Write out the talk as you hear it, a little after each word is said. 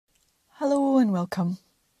Hello and welcome.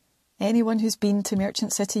 Anyone who's been to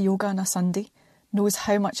Merchant City Yoga on a Sunday knows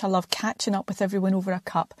how much I love catching up with everyone over a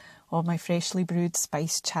cup of my freshly brewed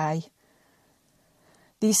spiced chai.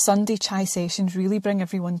 These Sunday chai sessions really bring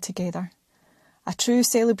everyone together. A true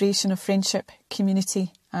celebration of friendship,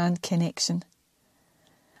 community and connection.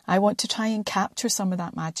 I want to try and capture some of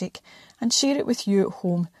that magic and share it with you at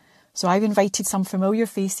home, so I've invited some familiar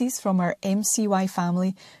faces from our MCY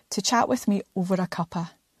family to chat with me over a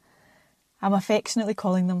cuppa. I'm affectionately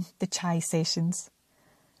calling them the chai sessions.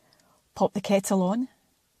 Pop the kettle on,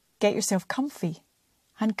 get yourself comfy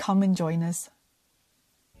and come and join us.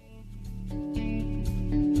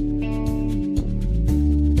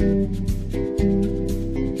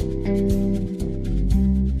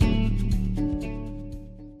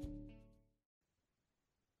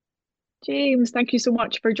 James, thank you so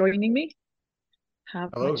much for joining me. Have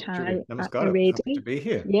Hello, my chai Julie. at the Namaskaram. ready. Happy to be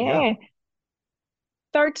here. Yeah.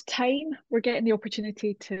 Third time we're getting the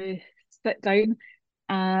opportunity to sit down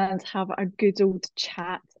and have a good old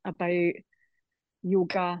chat about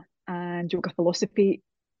yoga and yoga philosophy.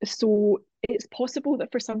 So it's possible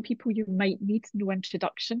that for some people you might need no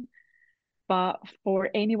introduction, but for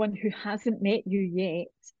anyone who hasn't met you yet,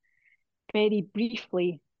 very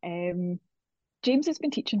briefly, James has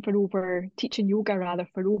been teaching yoga rather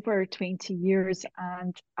for over 20 years,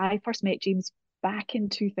 and I first met James back in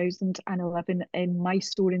 2011 in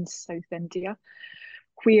Mysore in South India,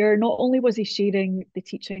 where not only was he sharing the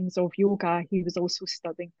teachings of yoga, he was also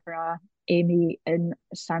studying for a MA in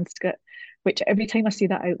Sanskrit, which every time I say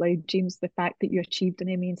that out loud, James, the fact that you achieved an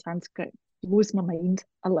MA in Sanskrit blows my mind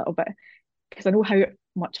a little bit, because I know how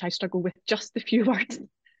much I struggle with just the few words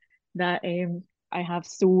that I have.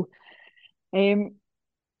 So um,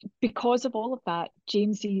 because of all of that,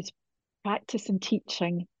 James's practice and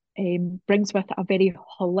teaching brings with it a very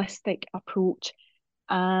holistic approach,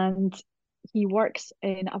 and he works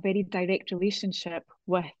in a very direct relationship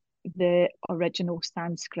with the original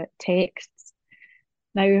Sanskrit texts.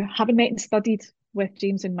 Now, having met and studied with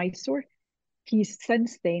James in Mysore, he's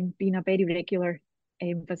since then been a very regular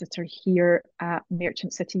visitor here at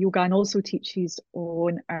Merchant City Yoga, and also teaches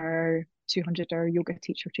on our 200-hour yoga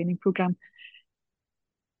teacher training program.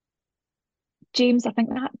 James, I think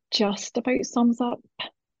that just about sums up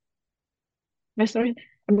my story.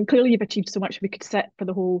 I mean, clearly you've achieved so much. We could sit for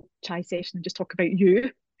the whole chai session and just talk about you,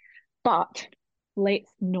 but let's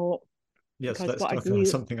not. Yes, let's What talk I about really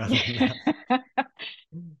something other than that.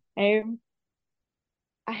 um,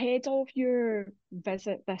 ahead of your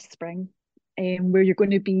visit this spring, where you're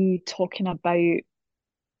going to be talking about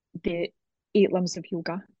the 8 limbs of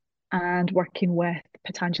yoga and working with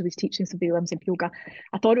Patanjali's teachings of the 8 limbs of yoga,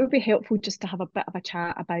 I thought it would be helpful just to have a bit of a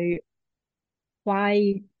chat about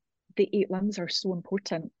why the 8 limbs are so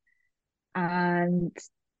important and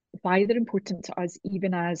why they're important to us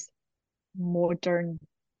even as modern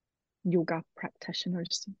yoga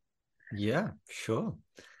practitioners. Yeah, sure.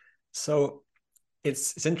 So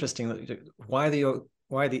it's interesting that why the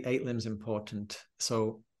 8 limbs important.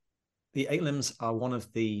 So the 8 limbs are one of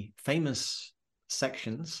the famous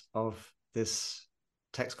sections of this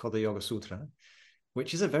text called the Yoga Sutra,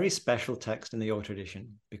 which is a very special text in the yoga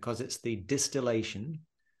tradition because it's the distillation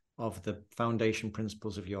of the foundation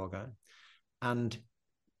principles of yoga. And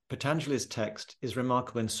Patanjali's text is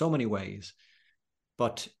remarkable in so many ways,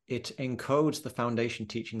 but it encodes the foundation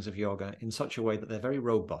teachings of yoga in such a way that they're very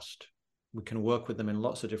robust. We can work with them in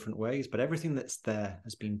lots of different ways, but everything that's there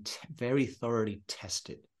has been very thoroughly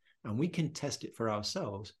tested, and we can test it for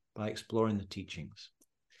ourselves by exploring the teachings.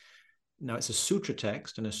 Now, it's a sutra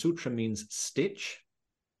text, and a sutra means stitch,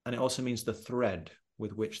 and it also means the thread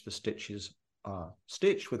with which the stitches are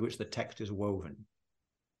stitched, with which the text is woven.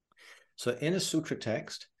 So in a sutra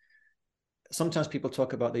text, sometimes people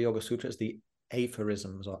talk about the Yoga Sutra as the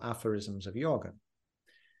aphorisms or aphorisms of yoga.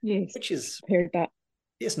 Yes, which is, heard that.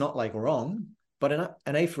 It's not like wrong, but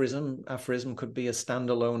an aphorism could be a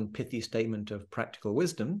standalone pithy statement of practical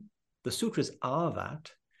wisdom. The sutras are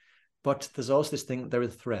that, but there's also this thing, they're a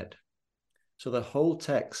thread. So the whole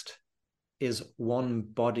text is one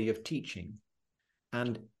body of teaching.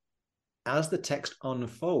 And as the text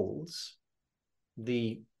unfolds,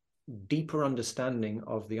 the deeper understanding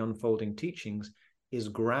of the unfolding teachings is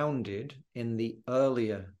grounded in the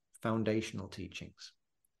earlier foundational teachings.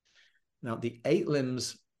 Now, the 8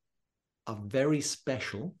 limbs are very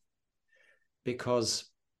special because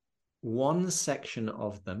one section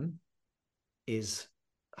of them is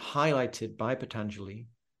highlighted by Patanjali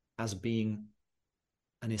as being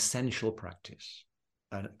an essential practice,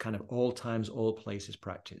 a kind of all times, all places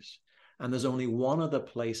practice. And there's only one other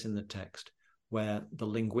place in the text where the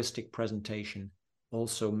linguistic presentation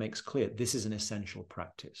also makes clear this is an essential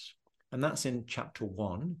practice. And that's in chapter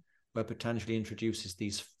 1, where Patanjali introduces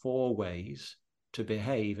these 4 ways to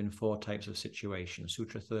behave in 4 types of situations,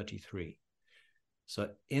 Sutra 33. So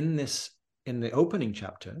in the opening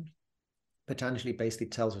chapter, Patanjali basically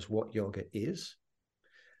tells us what yoga is,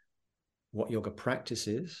 what yoga practice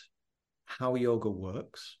is, how yoga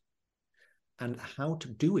works, and how to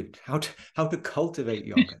do it, how to cultivate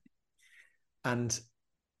yoga. And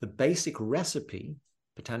the basic recipe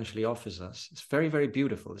Patanjali offers us, it's very, very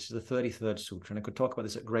beautiful. This is the 33rd Sutra, and I could talk about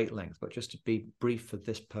this at great length, but just to be brief for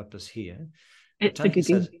this purpose here, It's a Patanjali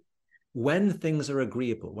says, goodie. when things are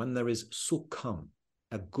agreeable, when there is sukham,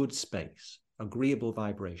 a good space, agreeable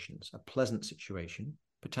vibrations, a pleasant situation,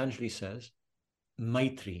 Patanjali says,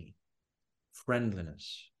 maitri,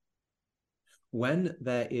 friendliness. When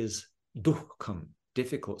there is dukkham,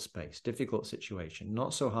 difficult space, difficult situation,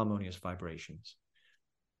 not so harmonious vibrations,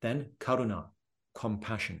 then karuna,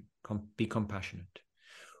 compassion, be compassionate.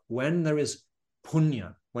 When there is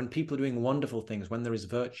punya, when people are doing wonderful things, when there is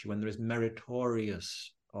virtue, when there is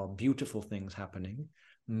meritorious or beautiful things happening,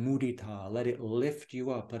 mudita, let it lift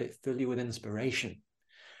you up, let it fill you with inspiration.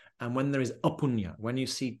 And when there is apunya, when you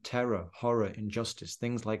see terror, horror, injustice,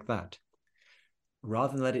 things like that,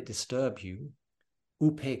 rather than let it disturb you,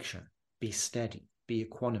 upeksha, be steady, be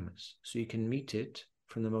equanimous, so you can meet it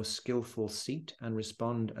from the most skillful seat and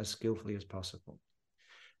respond as skillfully as possible.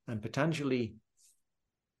 And Patanjali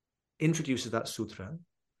introduces that sutra,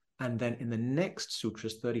 and then in the next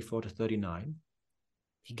sutras, 34 to 39,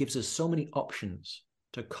 he gives us so many options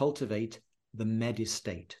to cultivate the medi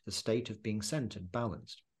state, the state of being centered,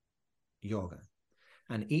 balanced, yoga.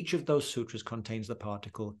 And each of those sutras contains the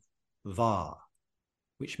particle va,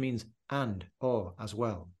 which means and, or, as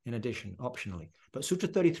well, in addition, optionally. But Sutra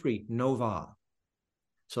 33, no va.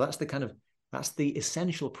 So that's the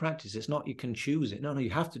essential practice. It's not you can choose it. No, you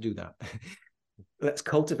have to do that. Let's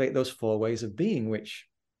cultivate those 4 ways of being, which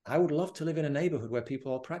I would love to live in a neighborhood where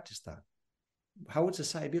people all practice that. How would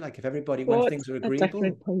society be like if everybody, when things are A agreeable,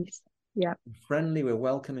 different place. Yeah. friendly, we're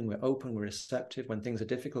welcoming, we're open, we're receptive. When things are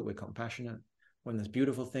difficult, we're compassionate. When there's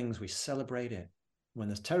beautiful things, we celebrate it. When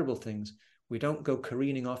there's terrible things, we don't go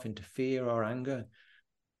careening off into fear or anger.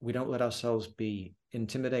 We don't let ourselves be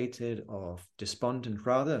intimidated or despondent.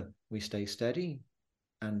 Rather, we stay steady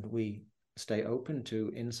and we stay open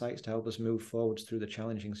to insights to help us move forwards through the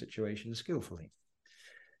challenging situations skillfully.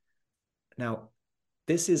 Now,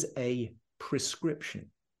 this is a prescription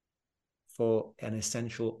for an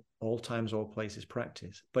essential all times, all places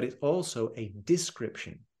practice, but it's also a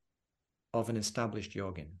description of an established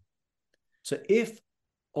yogin. So if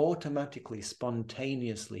automatically,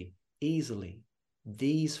 spontaneously, easily,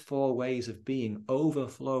 these 4 ways of being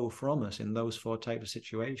overflow from us in those 4 types of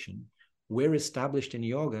situation, we're established in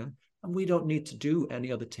yoga and we don't need to do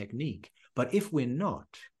any other technique. But if we're not,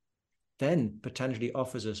 then Patanjali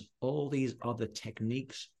offers us all these other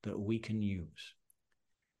techniques that we can use.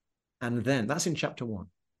 And then that's in chapter 1.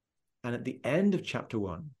 And at the end of chapter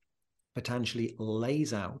 1, Patanjali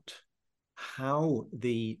lays out how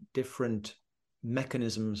the different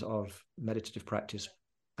mechanisms of meditative practice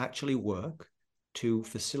actually work to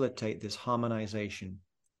facilitate this harmonization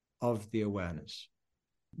of the awareness.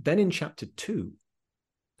 Then in chapter 2,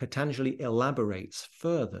 Patanjali elaborates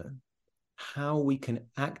further how we can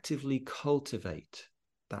actively cultivate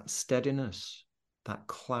that steadiness, that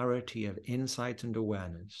clarity of insight and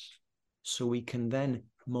awareness, so we can then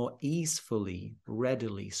more easily,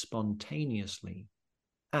 readily, spontaneously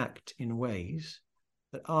act in ways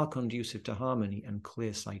that are conducive to harmony and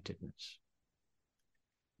clear-sightedness.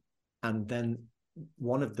 And then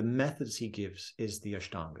one of the methods he gives is the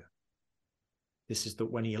Ashtanga. This is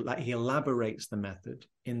when he elaborates the method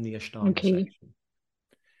in the Ashtanga section.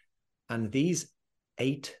 And these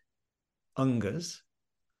 8 angas,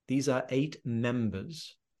 these are 8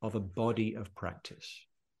 members of a body of practice.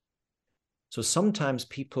 So sometimes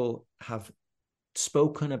people have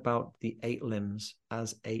spoken about the 8 limbs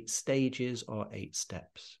as 8 stages or 8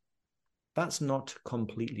 steps. That's not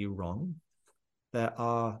completely wrong. There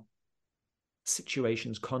are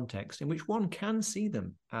situations, contexts in which one can see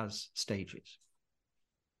them as stages,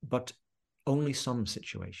 but only some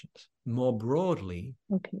situations. More broadly,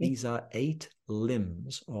 these are 8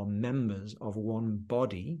 limbs or members of one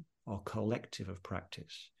body or collective of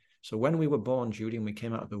practice. So when we were born, Judy, and we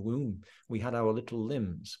came out of the womb, we had our little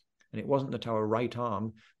limbs. And it wasn't that our right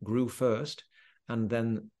arm grew first, and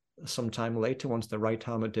then sometime later, once the right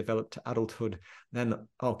arm had developed to adulthood, then,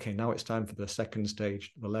 okay, now it's time for the second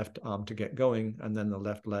stage, the left arm to get going, and then the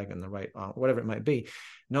left leg and the right arm, whatever it might be.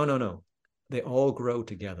 No. They all grow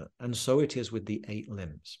together. And so it is with the 8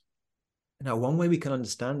 limbs. Now, one way we can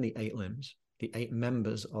understand the 8 limbs, the 8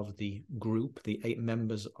 members of the group, the 8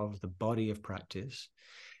 members of the body of practice,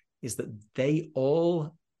 is that they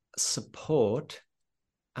all support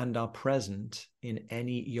and are present in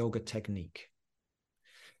any yoga technique.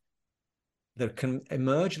 There can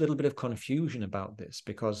emerge a little bit of confusion about this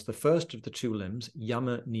because the first of the 2 limbs,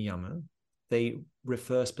 yama niyama, they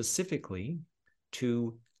refer specifically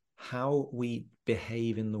to how we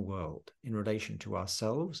behave in the world in relation to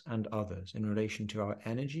ourselves and others, in relation to our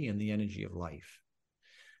energy and the energy of life.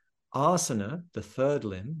 Asana, the 3rd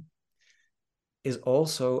limb, is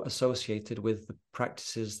also associated with the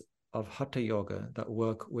practices of Hatha Yoga that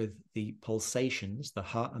work with the pulsations, the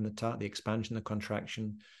ha and the ta, the expansion, the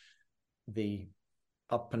contraction, the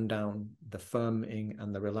up and down, the firming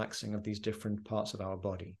and the relaxing of these different parts of our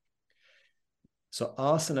body. So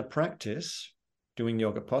asana practice, doing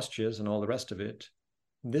yoga postures and all the rest of it,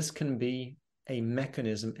 this can be a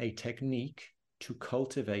mechanism, a technique to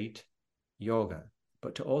cultivate yoga,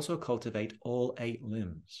 but to also cultivate all 8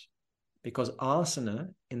 limbs. Because asana,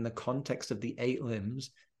 in the context of the 8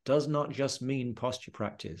 limbs, does not just mean posture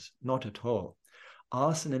practice, not at all.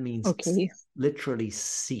 Asana means literally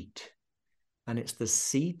seat. And it's the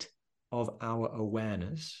seat of our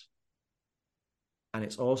awareness. And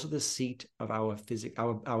it's also the seat of our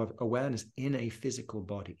awareness in a physical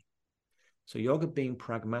body. So yoga, being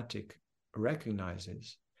pragmatic,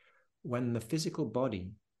 recognizes when the physical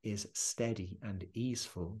body is steady and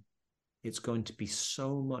easeful, it's going to be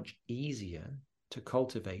so much easier to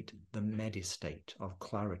cultivate the medi-state of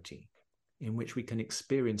clarity in which we can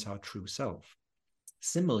experience our true self.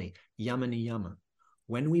 Similarly, yama niyama,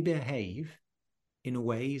 when we behave in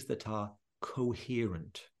ways that are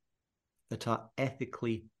coherent, that are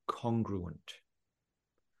ethically congruent,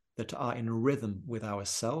 that are in rhythm with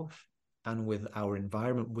ourself and with our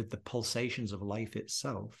environment, with the pulsations of life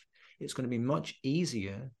itself, it's going to be much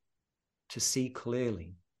easier to see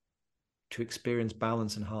clearly, to experience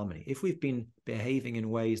balance and harmony. If we've been behaving in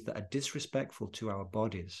ways that are disrespectful to our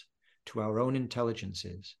bodies, to our own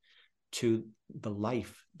intelligences, to the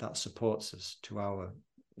life that supports us, to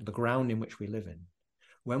the ground in which we live in,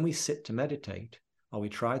 when we sit to meditate or we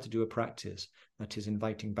try to do a practice that is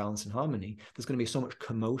inviting balance and harmony, there's going to be so much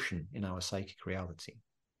commotion in our psychic reality.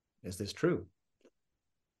 Is this true?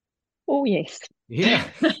 Oh, yes. Yeah.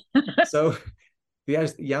 So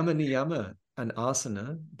the yama niyama and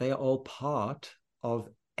asana, they are all part of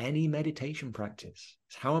any meditation practice.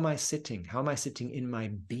 How am I sitting? How am I sitting in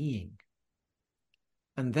my being?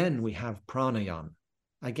 And then we have pranayama.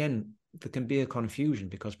 Again, there can be a confusion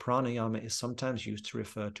because pranayama is sometimes used to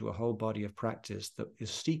refer to a whole body of practice that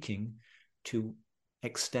is seeking to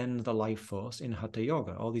extend the life force in Hatha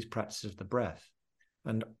Yoga, all these practices of the breath.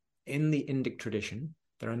 And in the Indic tradition,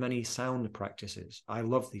 there are many sound practices. I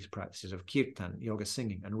love these practices of kirtan, yoga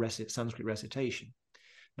singing, and Sanskrit recitation.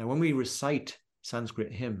 Now, when we recite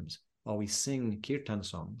Sanskrit hymns or we sing kirtan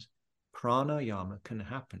songs, pranayama can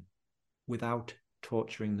happen without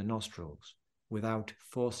torturing the nostrils, without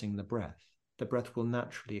forcing the breath. The breath will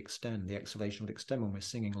naturally extend. The exhalation will extend when we're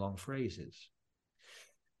singing long phrases.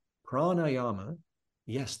 Pranayama,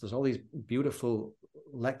 yes, there's all these beautiful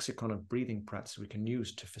lexicon of breathing practices we can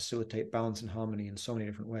use to facilitate balance and harmony in so many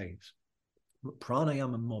different ways. But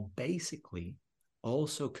pranayama more basically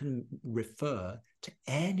also can refer to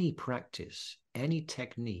any practice, any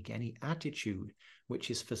technique, any attitude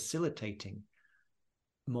which is facilitating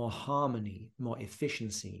more harmony, more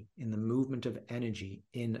efficiency in the movement of energy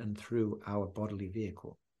in and through our bodily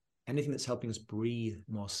vehicle. Anything that's helping us breathe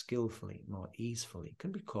more skillfully, more easefully,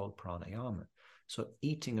 can be called pranayama. So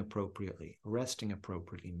eating appropriately, resting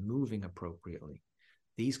appropriately, moving appropriately,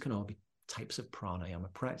 these can all be types of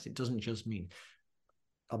pranayama practice. It doesn't just mean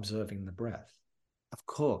observing the breath. Of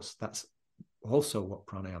course, that's also what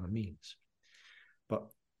pranayama means. But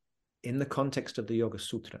in the context of the Yoga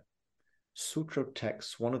Sutra, Sutra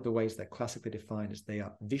texts, one of the ways they're classically defined is they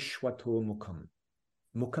are Vishwato Mukham.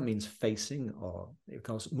 Mukha means facing, or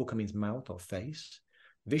because Mukha means mouth or face.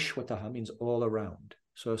 Vishwataha means all around.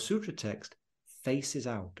 So a sutra text faces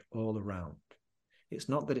out all around. It's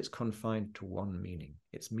not that it's confined to one meaning.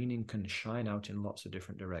 Its meaning can shine out in lots of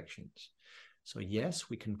different directions. So yes,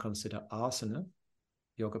 we can consider asana,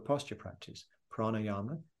 yoga posture practice,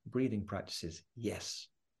 pranayama, breathing practices. Yes.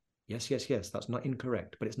 Yes. That's not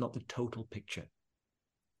incorrect, but it's not the total picture.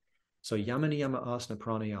 So yama niyama asana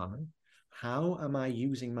pranayama, how am I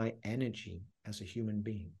using my energy as a human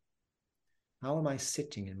being? How am I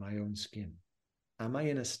sitting in my own skin? Am I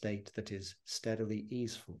in a state that is steadily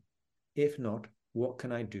easeful? If not, what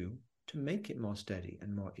can I do to make it more steady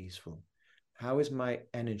and more easeful? How is my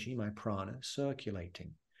energy, my prana,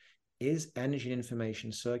 circulating? is energy and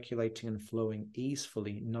information circulating and flowing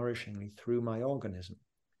easefully, nourishingly through my organism?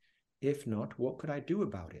 If not, what could I do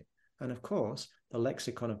about it? And of course, the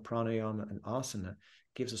lexicon of pranayama and asana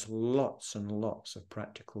gives us lots and lots of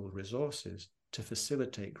practical resources to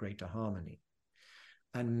facilitate greater harmony.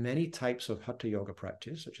 And many types of hatha yoga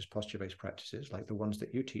practice, such as posture-based practices, like the ones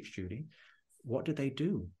that you teach, Judy, what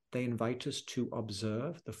do? They invite us to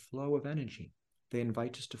observe the flow of energy. They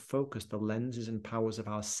invite us to focus the lenses and powers of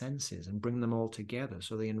our senses and bring them all together.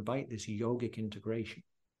 So they invite this yogic integration.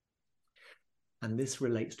 And this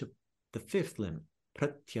relates to the fifth limb,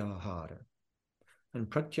 pratyahara. And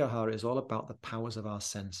pratyahara is all about the powers of our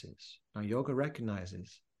senses. Now, yoga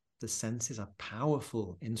recognizes the senses are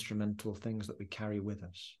powerful instrumental things that we carry with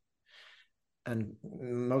us. And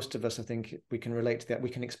most of us, I think, we can relate to that.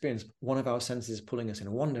 We can experience one of our senses pulling us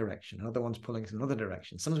in one direction, another one's pulling us in another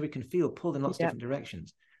direction. Sometimes we can feel pulled in lots of different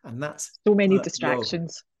directions. And that's so many yoga.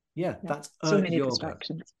 distractions. Yeah, that's so many yoga,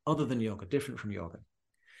 distractions. other than yoga, different from yoga.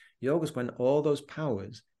 Yoga is when all those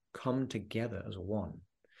powers come together as one.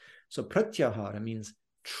 So pratyahara means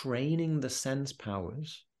training the sense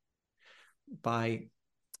powers by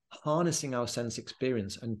harnessing our sense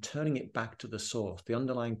experience and turning it back to the source, the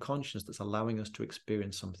underlying consciousness that's allowing us to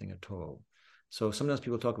experience something at all. So sometimes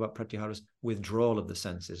people talk about pratyahara as withdrawal of the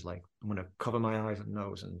senses, like I'm going to cover my eyes and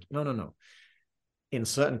nose. And no. In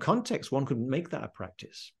certain contexts, one could make that a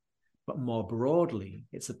practice. But more broadly,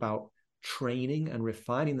 it's about training and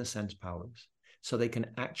refining the sense powers so they can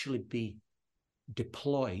actually be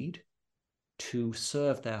deployed to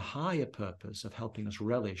serve their higher purpose of helping us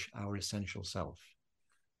relish our essential self.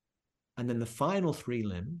 And then the final three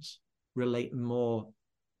limbs relate more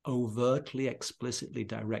overtly, explicitly,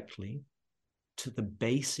 directly to the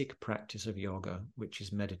basic practice of yoga, which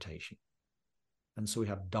is meditation. And so we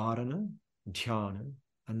have dharana, dhyana,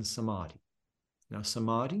 and samadhi. Now,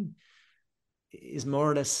 samadhi is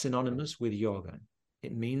more or less synonymous with yoga.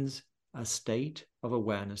 It means a state of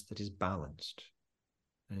awareness that is balanced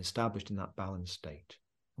and established in that balanced state.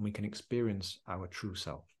 And we can experience our true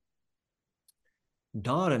self.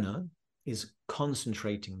 Dharana is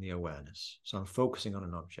concentrating the awareness. So I'm focusing on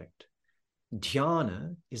an object.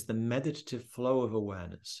 Dhyana is the meditative flow of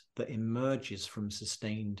awareness that emerges from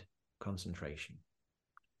sustained concentration.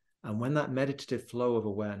 And when that meditative flow of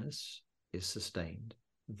awareness is sustained,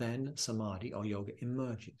 then samadhi or yoga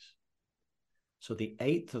emerges. So the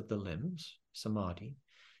eighth of the limbs, samadhi,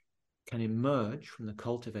 can emerge from the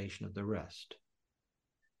cultivation of the rest.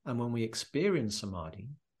 And when we experience samadhi,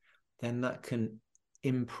 then that can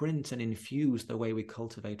imprint and infuse the way we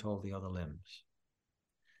cultivate all the other limbs.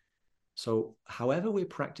 So however we're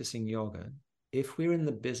practicing yoga, if we're in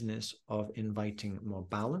the business of inviting more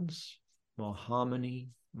balance, more harmony,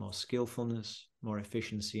 more skillfulness, more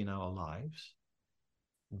efficiency in our lives,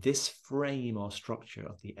 this frame or structure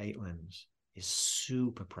of the eight limbs is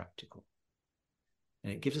super practical.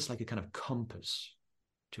 And it gives us like a kind of compass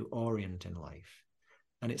to orient in life.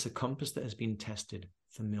 And it's a compass that has been tested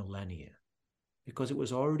for millennia because it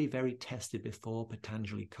was already very tested before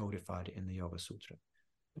Patanjali codified it in the Yoga Sutra.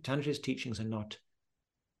 Patanjali's teachings are not,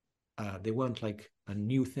 they weren't like a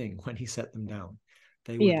new thing when he set them down.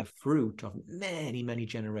 They were the fruit of many, many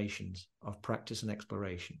generations of practice and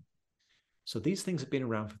exploration. So these things have been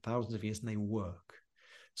around for thousands of years and they work.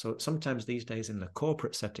 So sometimes these days in the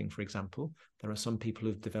corporate setting, for example, there are some people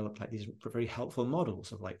who've developed like these very helpful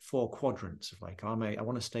models of like 4 quadrants of like, I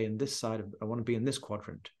want to stay in this side of, I want to be in this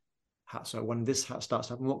quadrant. So when this starts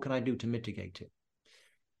to happen, what can I do to mitigate it?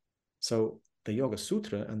 So the Yoga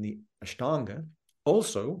Sutra and the Ashtanga,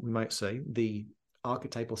 also, we might say, the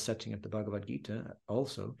archetypal setting of the Bhagavad Gita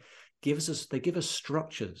also give us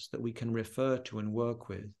structures that we can refer to and work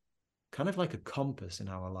with, kind of like a compass in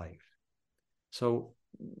our life. So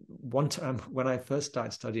one time when I first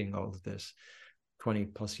started studying all of this 20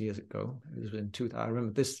 plus years ago, it was I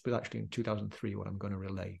remember this was actually in 2003, what I'm going to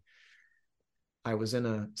relay. I was in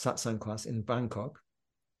a satsang class in Bangkok,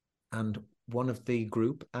 and one of the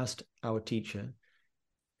group asked our teacher,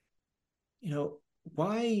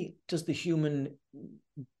 why does the human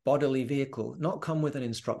bodily vehicle not come with an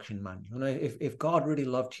instruction manual? If God really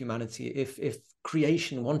loved humanity, if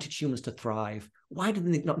creation wanted humans to thrive, why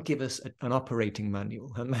did they not give us an operating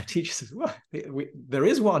manual? And my teacher says, well, there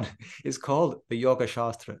is one. It's called the Yoga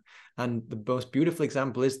Shastra. And the most beautiful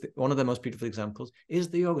example is, one of the most beautiful examples is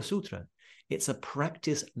the Yoga Sutra. It's a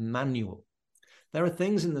practice manual. There are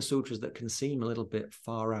things in the sutras that can seem a little bit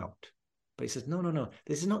far out. But he says, no,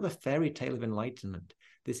 this is not the fairy tale of enlightenment.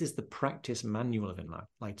 This is the practice manual of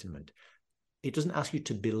enlightenment. It doesn't ask you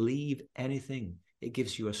to believe anything. It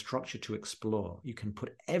gives you a structure to explore. You can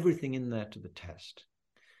put everything in there to the test.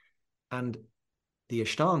 And the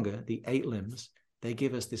Ashtanga, the 8 limbs, they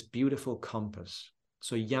give us this beautiful compass.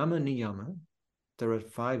 So yama niyama, there are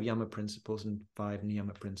 5 yama principles and 5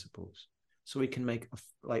 niyama principles. So we can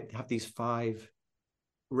have these 5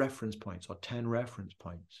 reference points or 10 reference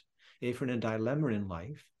points. If we're in a dilemma in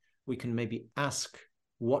life, we can maybe ask,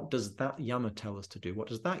 what does that yama tell us to do? What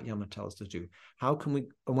does that yama tell us to do? How can we,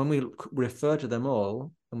 and when we refer to them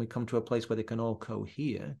all and we come to a place where they can all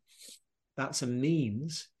cohere, that's a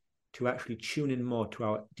means to actually tune in more to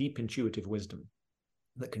our deep intuitive wisdom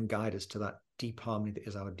that can guide us to that deep harmony that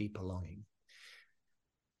is our deeper longing.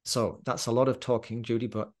 So that's a lot of talking, Judy,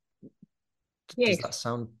 but does Yes. that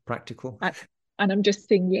sound practical? And I'm just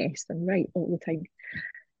saying yes and right all the time.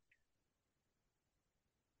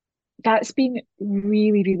 That's been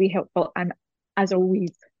really, really helpful. And as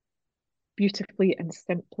always, beautifully and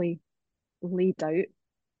simply laid out.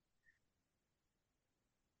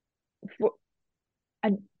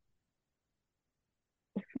 And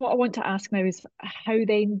what I want to ask now is how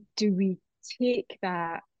then do we take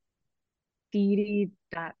that theory,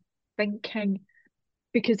 that thinking,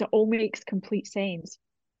 because it all makes complete sense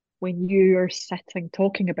when you're sitting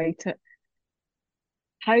talking about it.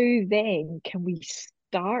 How then can we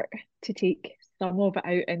start to take some of it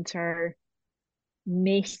out into our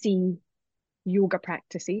messy yoga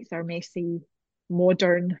practices, our messy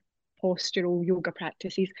modern postural yoga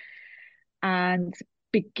practices, and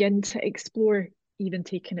begin to explore even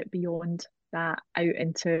taking it beyond that out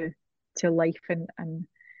into life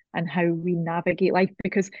and how we navigate life,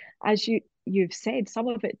 because as you've said, some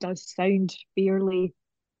of it does sound fairly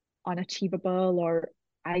unachievable or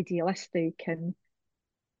idealistic and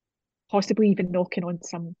possibly even knocking on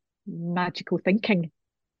some magical thinking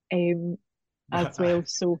as well.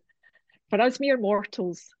 So for us mere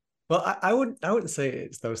mortals. Well, I wouldn't say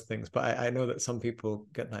it's those things, but I know that some people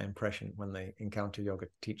get that impression when they encounter yoga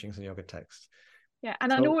teachings and yoga texts. Yeah,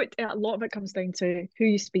 and I So know a lot of it comes down to who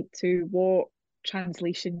you speak to, what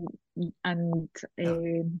translation and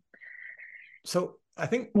yeah. So I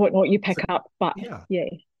think whatnot you so, pick up. But yeah, yeah,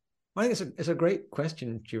 I think it's a great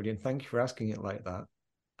question, Julian. Thank you for asking it like that.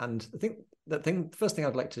 And I think the first thing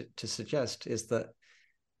I'd like to suggest is that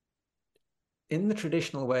in the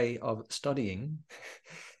traditional way of studying,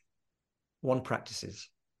 one practices.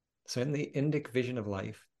 So in the Indic vision of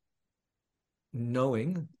life,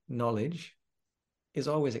 knowledge is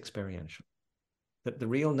always experiential. That the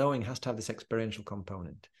real knowing has to have this experiential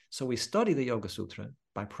component. So we study the Yoga Sutra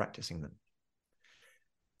by practicing them.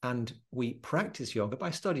 And we practice yoga by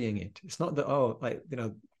studying it. It's not that,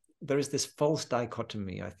 there is this false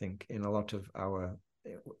dichotomy, I think, in a lot of our,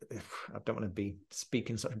 I don't want to be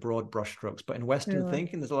speaking such broad brushstrokes, but in Western really.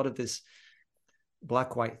 thinking, there's a lot of this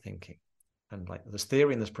black-white thinking. And like there's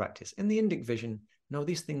theory and there's practice. In the Indic vision, no,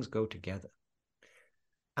 these things go together.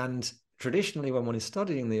 And traditionally, when one is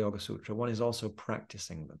studying the Yoga Sutra, one is also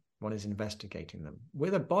practicing them. One is investigating them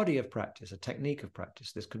with a body of practice, a technique of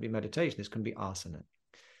practice. This could be meditation. This can be asana.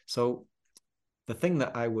 So the thing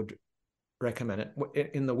that I would recommend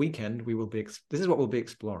in the weekend, this is what we'll be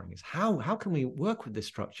exploring, is how can we work with this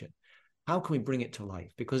structure? How can we bring it to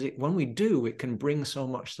life? Because when we do, it can bring so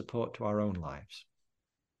much support to our own lives.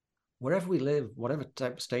 Wherever we live, whatever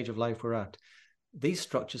type of stage of life we're at, these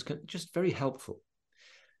structures can just very helpful.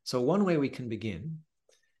 So one way we can begin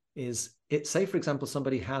is, say, for example,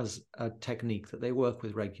 somebody has a technique that they work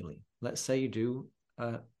with regularly. Let's say you do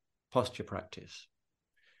posture practice.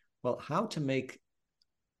 Well, how to make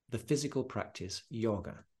the physical practice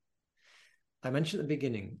yoga? I mentioned at the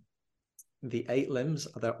beginning, the 8 limbs,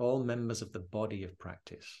 they're all members of the body of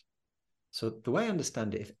practice. So the way I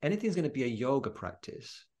understand it, if anything's going to be a yoga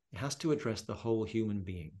practice, it has to address the whole human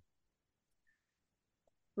being.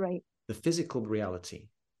 Right. The physical reality,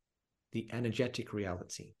 the energetic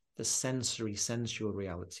reality, the sensual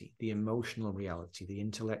reality, the emotional reality, the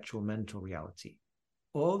intellectual, mental reality.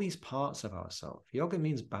 All these parts of ourselves. Yoga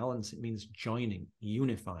means balance. It means joining,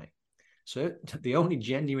 unifying. So the only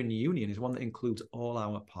genuine union is one that includes all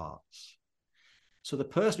our parts. So the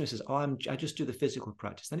person who says, I just do the physical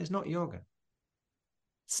practice, then it's not yoga.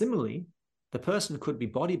 Similarly, the person could be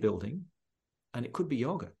bodybuilding and it could be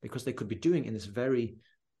yoga, because they could be doing it in this very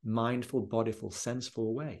mindful, bodyful,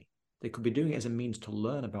 senseful way. They could be doing it as a means to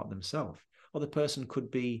learn about themselves. Or the person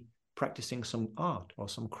could be practicing some art or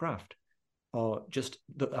some craft, or just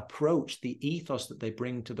the approach, the ethos that they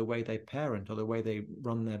bring to the way they parent or the way they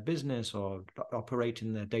run their business or operate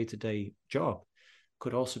in their day-to-day job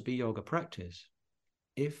could also be yoga practice.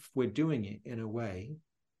 If we're doing it in a way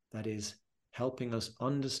that is helping us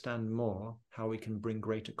understand more how we can bring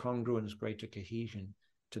greater congruence, greater cohesion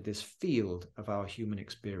to this field of our human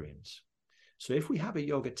experience. So if we have a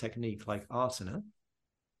yoga technique like asana,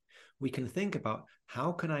 we can think about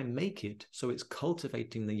how can I make it so it's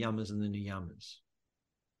cultivating the yamas and the niyamas,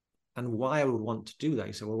 and why I would want to do that.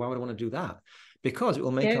 You say, well, why would I want to do that? Because it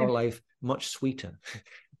will make Yeah. our life much sweeter.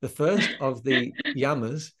 The first of the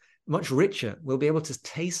yamas, much richer. We'll be able to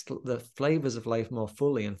taste the flavors of life more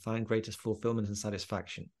fully and find greatest fulfillment and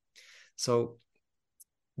satisfaction. So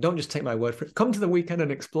don't just take my word for it. Come to the weekend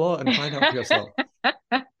and explore and find out for yourself.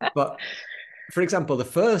 But for example, the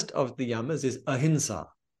first of the yamas is ahimsa.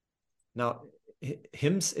 Now,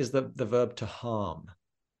 hims is the verb to harm.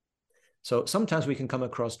 So sometimes we can come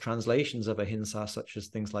across translations of ahimsa, such as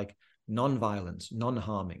things like non-violence,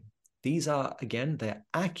 non-harming. These are, again, they're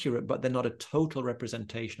accurate, but they're not a total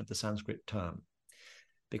representation of the Sanskrit term.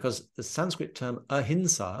 Because the Sanskrit term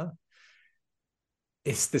ahimsa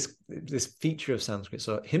is this feature of Sanskrit.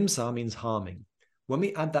 So himsa means harming. When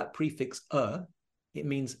we add that prefix it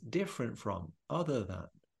means different from, other than,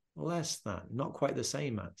 less than, not quite the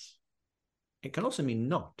same as. It can also mean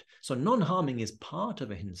not. So non-harming is part of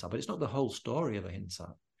ahimsa, but it's not the whole story of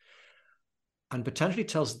ahimsa. And potentially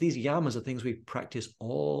tells these yamas are things we practice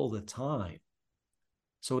all the time.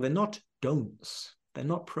 So they're not don'ts, they're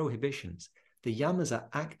not prohibitions. The yamas are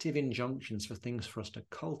active injunctions for things for us to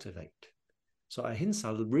cultivate. So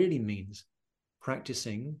ahimsa really means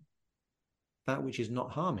practicing that which is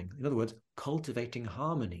not harming. In other words, cultivating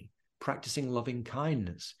harmony, practicing loving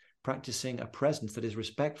kindness, practicing a presence that is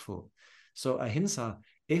respectful. So ahimsa,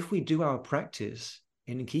 if we do our practice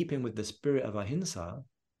in keeping with the spirit of ahimsa,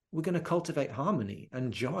 we're going to cultivate harmony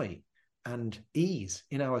and joy and ease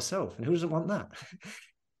in ourselves. And who doesn't want that?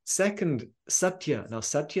 Second, satya. Now,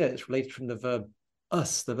 satya is related from the verb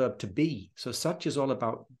us, the verb to be. So satya is all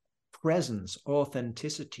about presence,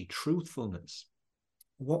 authenticity, truthfulness.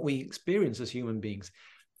 What we experience as human beings,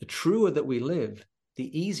 the truer that we live,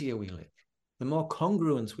 the easier we live. The more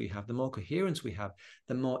congruence we have, the more coherence we have,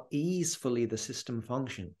 the more easefully the system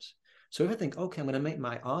functions. So if I think, okay, I'm going to make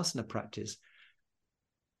my asana practice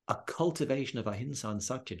a cultivation of ahimsa and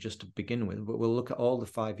satya just to begin with, but we'll look at all the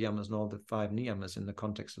 5 yamas and all the 5 niyamas in the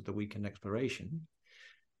context of the weekend exploration.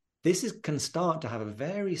 This can start to have a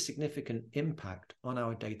very significant impact on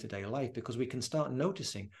our day-to-day life, because we can start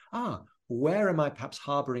noticing, where am I perhaps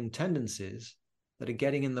harboring tendencies that are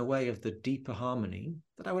getting in the way of the deeper harmony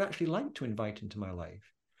that I would actually like to invite into my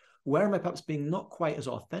life? Where am I perhaps being not quite as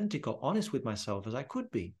authentic or honest with myself as I could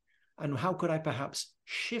be? And how could I perhaps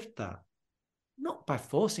shift that? Not by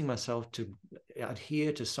forcing myself to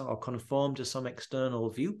adhere to some or conform to some external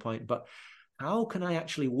viewpoint, but how can I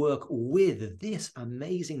actually work with this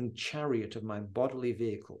amazing chariot of my bodily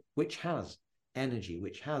vehicle, which has energy,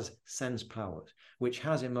 which has sense powers, which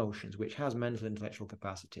has emotions, which has mental intellectual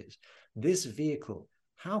capacities? This vehicle,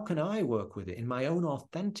 how can I work with it in my own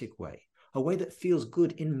authentic way, a way that feels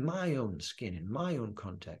good in my own skin, in my own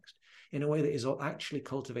context, in a way that is actually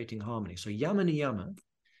cultivating harmony? So yama niyama,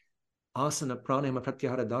 asana, pranayama,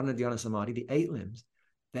 pratyahara, dharana, dhyana, samadhi, the 8 limbs,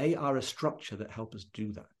 they are a structure that help us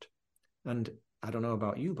do that. And I don't know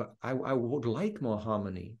about you, but I would like more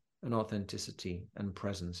harmony and authenticity and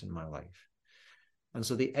presence in my life. And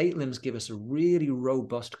so the 8 limbs give us a really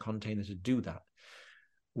robust container to do that.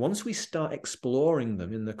 Once we start exploring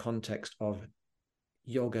them in the context of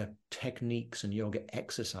yoga techniques and yoga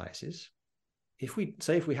exercises, if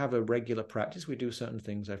we have a regular practice, we do certain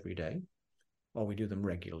things every day, or we do them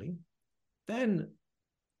regularly, then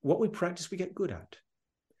what we practice, we get good at.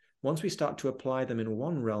 Once we start to apply them in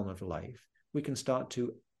one realm of life, we can start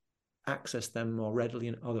to access them more readily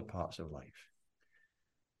in other parts of life.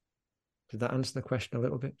 Did that answer the question a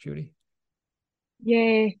little bit, Judy?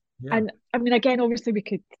 Yeah. Yeah. And I mean, again, obviously we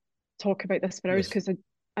could talk about this for hours, Yes. because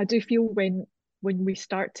I do feel when we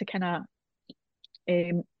start to kind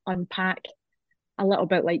of unpack a little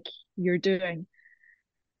bit like you're doing,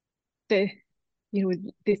 the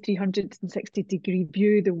the 360-degree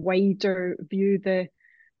view, the wider view, the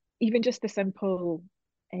even just the simple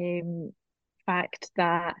fact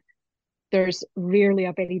that there's rarely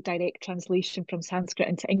a very direct translation from Sanskrit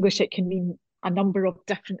into English. It can mean a number of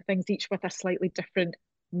different things, each with a slightly different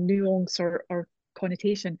nuance or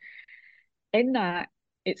connotation. In that,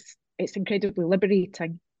 it's incredibly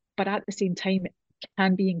liberating, but at the same time, it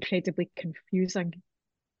can be incredibly confusing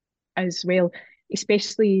as well,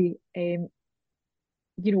 especially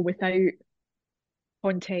without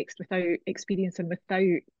context, without experience, and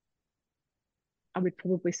without, I would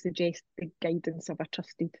probably suggest, the guidance of a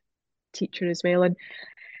trusted teacher as well. And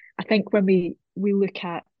I think when we look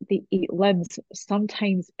at the 8 limbs,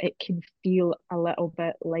 sometimes it can feel a little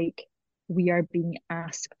bit like we are being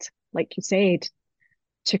asked, like you said,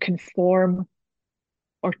 to conform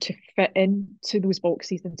or to fit into those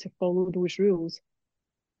boxes and to follow those rules,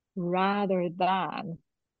 rather than,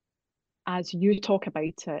 as you talk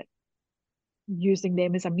about it, using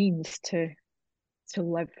them as a means to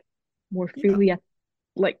live more Yeah. fully,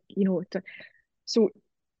 like, so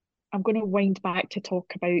I'm going to wind back to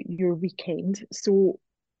talk about your weekend. So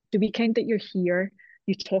the weekend that you're here,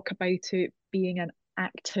 you talk about it being an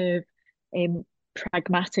active, um,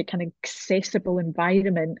 pragmatic and accessible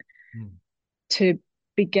environment Mm. to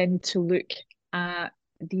begin to look at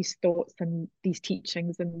these thoughts and these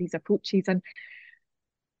teachings and these approaches. And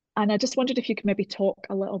I just wondered if you could maybe talk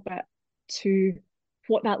a little bit to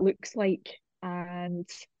what that looks like and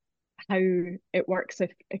how it works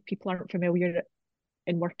if people aren't familiar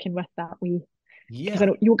in working with that way. Because I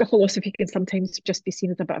Yeah. know yoga philosophy can sometimes just be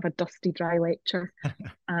seen as a bit of a dusty, dry lecture,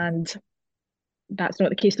 and that's not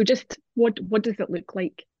the case. So just what does it look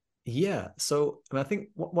like? Yeah. So I think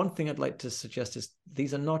one thing I'd like to suggest is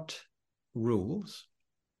these are not rules.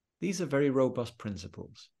 These are very robust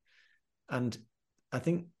principles. And I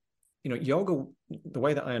think, yoga, the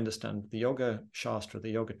way that I understand the yoga shastra,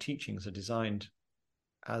 the yoga teachings are designed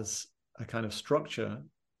as a kind of structure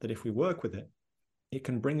that if we work with it, it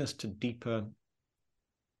can bring us to deeper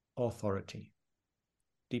authority,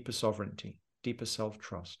 deeper sovereignty, deeper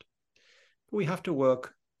self-trust. But we have to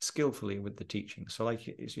work skillfully with the teaching. So like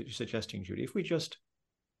you're suggesting, Judy, if we just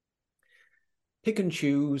pick and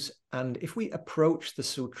choose, and if we approach the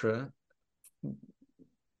sutra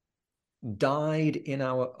dyed in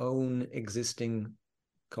our own existing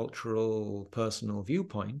cultural, personal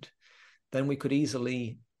viewpoint, then we could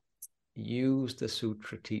easily use the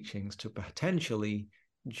sutra teachings to potentially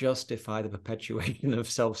justify the perpetuation of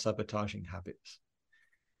self-sabotaging habits.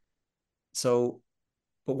 So,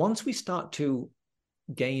 but once we start to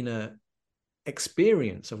gain a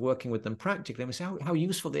experience of working with them practically, and we see how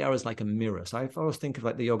useful they are as like a mirror. So I always think of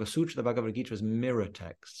like the Yoga Sutra, the Bhagavad Gita as mirror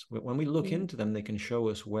texts. When we look Mm. into them, they can show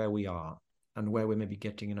us where we are and where we're maybe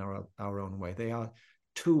getting in our own way. They are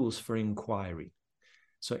tools for inquiry.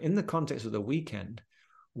 So in the context of the weekend,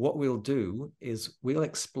 what we'll do is we'll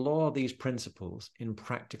explore these principles in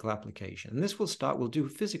practical application. And this will start, we'll do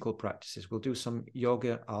physical practices. We'll do some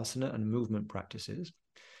yoga, asana, and movement practices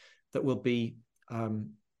that will be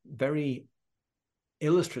very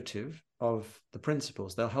illustrative of the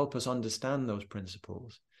principles. They'll help us understand those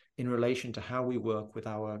principles in relation to how we work with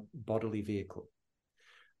our bodily vehicle.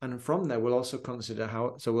 And from there, we'll also consider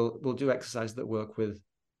how, so we'll do exercises that work with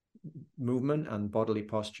movement and bodily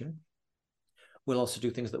posture. We'll also do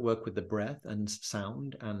things that work with the breath and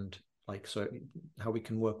sound, and like, so how we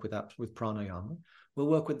can work with that with pranayama. We'll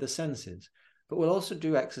work with the senses, but we'll also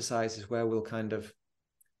do exercises where we'll kind of,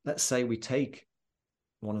 let's say we take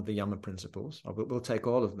one of the yama principles, or we'll take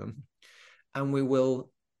all of them, and we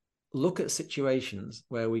will look at situations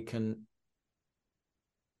where we can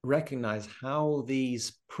recognize how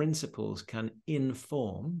these principles can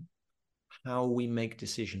inform how we make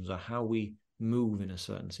decisions or how we move in a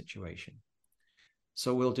certain situation.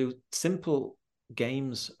 So we'll do simple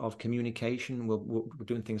games of communication. We're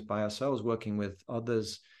doing things by ourselves, working with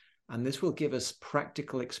others. And this will give us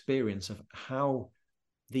practical experience of how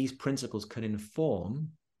these principles can inform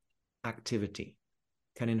activity,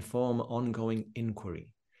 can inform ongoing inquiry,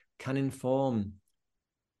 can inform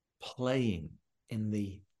playing in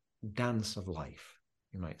the dance of life,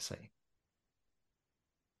 you might say.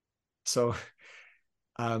 So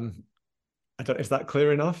I don't, is that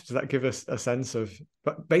clear enough? Does that give us a sense of,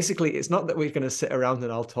 but basically it's not that we're going to sit around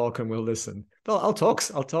and I'll talk and we'll listen. Well, I'll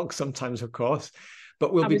talk sometimes, of course,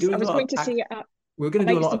 but we'll I be was I doing a was lot going of to say we're going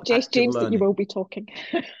I to do a might lot of suggest, active James, that you learning. will be talking.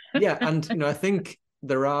 Yeah. And, I think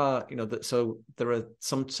there are, so there are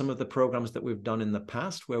some of the programs that we've done in the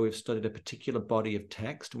past where we've studied a particular body of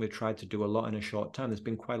text and we've tried to do a lot in a short time. There's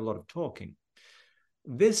been quite a lot of talking.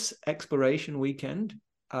 This exploration weekend,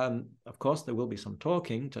 of course, there will be some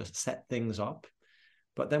talking to set things up,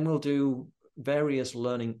 but then we'll do various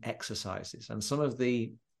learning exercises. And some of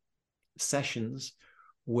the sessions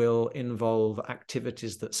will involve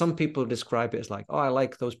activities that some people describe it as like, oh, I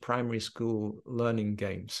like those primary school learning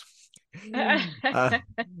games. uh,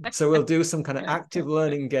 so we'll do some kind of active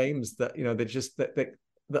learning games that, they just, that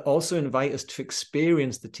also invite us to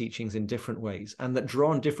experience the teachings in different ways and that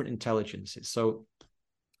draw on different intelligences. So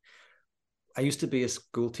I used to be a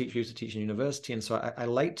school teacher, used to teach in university. And so I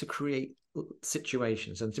like to create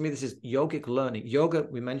situations. And to me, this is yogic learning. Yoga,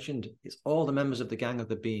 we mentioned, is all the members of the gang of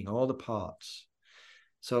the being, all the parts.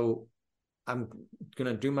 So I'm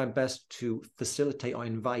going to do my best to facilitate or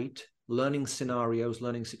invite learning scenarios,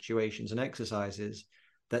 learning situations, and exercises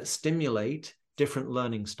that stimulate different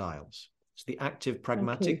learning styles. So the active Okay.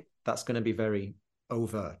 pragmatic, that's going to be very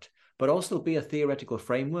overt, but also be a theoretical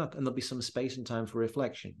framework, and there'll be some space and time for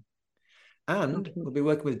reflection. And we'll be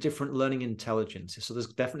working with different learning intelligences. So there's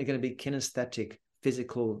definitely going to be kinesthetic,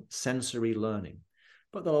 physical, sensory learning,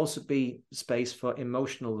 but there'll also be space for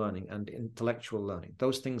emotional learning and intellectual learning.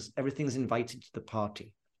 Those things, everything's invited to the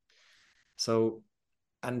party. So,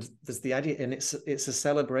 and there's the idea, and it's a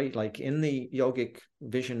celebrate, like in the yogic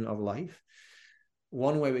vision of life,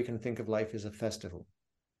 one way we can think of life is a festival.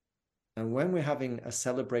 And when we're having a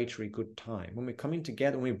celebratory good time, when we're coming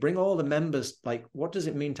together, when we bring all the members, like, what does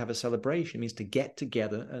it mean to have a celebration? It means to get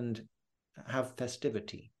together and have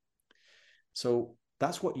festivity. So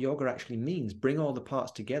that's what yoga actually means. Bring all the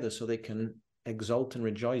parts together so they can exult and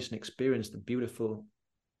rejoice and experience the beautiful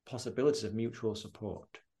possibilities of mutual support.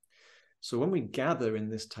 So when we gather in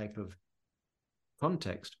this type of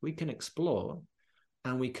context, we can explore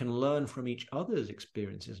and we can learn from each other's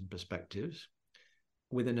experiences and perspectives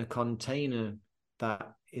within a container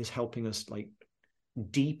that is helping us like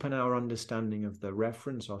deepen our understanding of the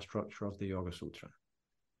reference or structure of the Yoga Sutra.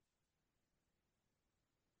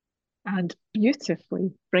 And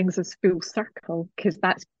beautifully brings us full circle, because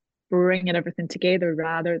that's bringing everything together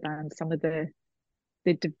rather than some of the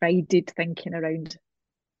divided thinking around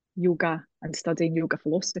yoga and studying yoga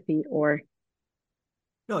philosophy or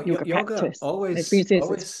yoga yoga practice. It's always,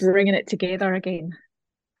 bringing it together again.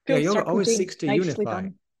 yeah, Full yoga circle, always James. seeks to Nicely unify.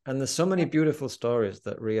 done. And there's so many beautiful stories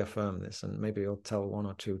that reaffirm this, and maybe I'll tell one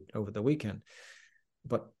or two over the weekend.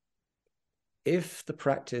 But if the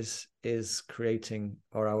practice is creating,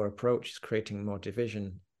 or our approach is creating more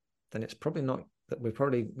division, then it's probably not, that we're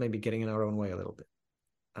probably maybe getting in our own way a little bit.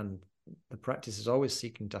 And the practice is always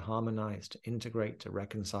seeking to harmonize, to integrate, to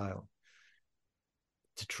reconcile,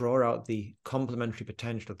 to draw out the complementary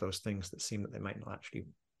potential of those things that seem that they might not actually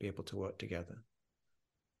be able to work together.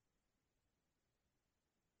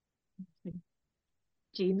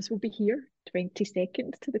 James will be here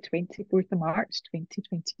 22nd to the 24th of March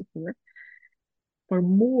 2024 for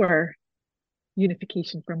more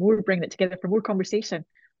unification, for more bringing it together, for more conversation,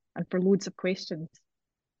 and for loads of questions.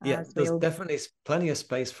 Yeah, there's definitely plenty of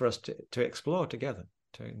space for us to explore together,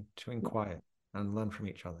 to inquire and learn from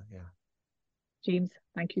each other. Yeah. James,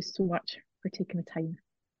 thank you so much for taking the time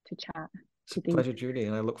to chat It's today. a pleasure, Judy,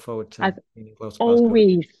 and I look forward to as close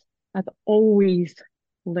always, as always,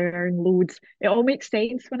 learn loads. It all makes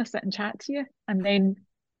sense when I sit and chat to you, and then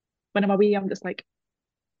when I'm away, I'm just like,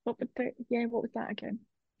 what was that again?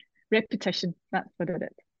 Repetition. That's what it is.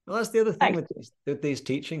 Well, that's the other thing with these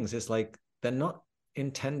teachings, is like they're not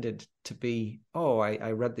intended to be, oh,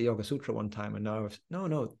 I read the Yoga Sutra one time and now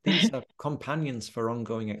no, these are companions for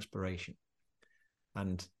ongoing exploration.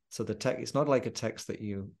 And so the text, it's not like a text that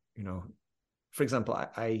you know, for example,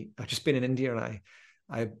 I've just been in India, and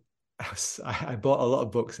I bought a lot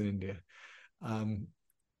of books in India,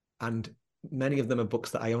 and many of them are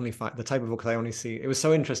books that I only find, the type of books I only see. It was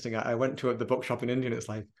so interesting. I went to the bookshop in India, and it's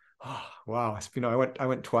like, oh wow, I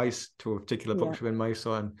went twice to a particular bookshop in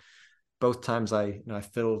Mysore, and both times I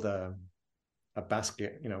filled a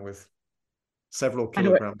basket, with several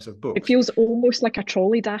kilograms of books. It feels almost like a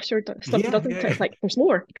trolley dasher stuff, doesn't it? It's like, there's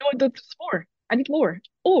more. No, there's more. I need more.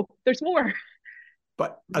 Oh, there's more.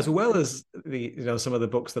 But as well as the, some of the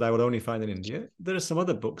books that I would only find in India, there are some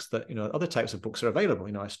other books that, other types of books are available,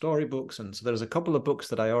 storybooks. And so there's a couple of books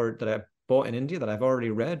that I bought in India that I've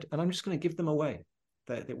already read, and I'm just going to give them away.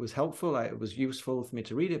 That it was helpful, it was useful for me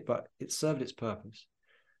to read it, but it served its purpose.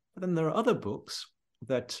 But then there are other books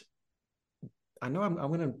that I know I'm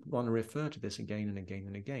going to want to refer to this again and again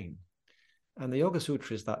and again. And the Yoga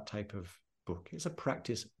Sutra is that type of book. It's a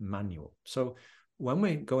practice manual. So when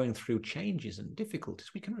we're going through changes and difficulties,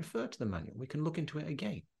 we can refer to the manual. We can look into it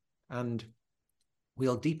again, and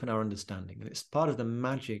we'll deepen our understanding. And it's part of the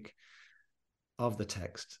magic of the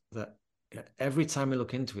text that every time we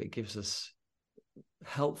look into it, it gives us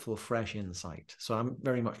helpful, fresh insight. So I'm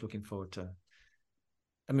very much looking forward to,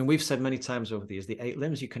 we've said many times over the years, the 8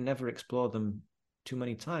 limbs, you can never explore them too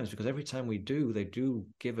many times, because every time we do, they do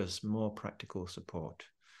give us more practical support.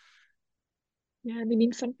 Yeah, and they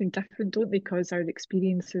mean something different, don't they? Because our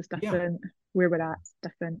experience is different, where we're at is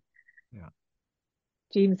different. Yeah.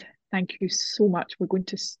 James, thank you so much. We're going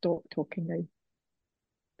to stop talking now.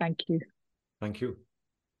 Thank you. Thank you.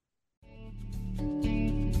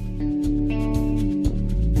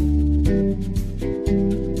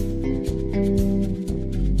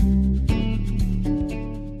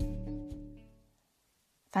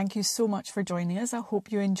 Thank you so much for joining us. I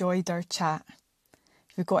hope you enjoyed our chat.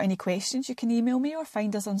 If you've got any questions, you can email me or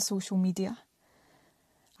find us on social media.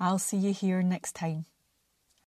 I'll see you here next time.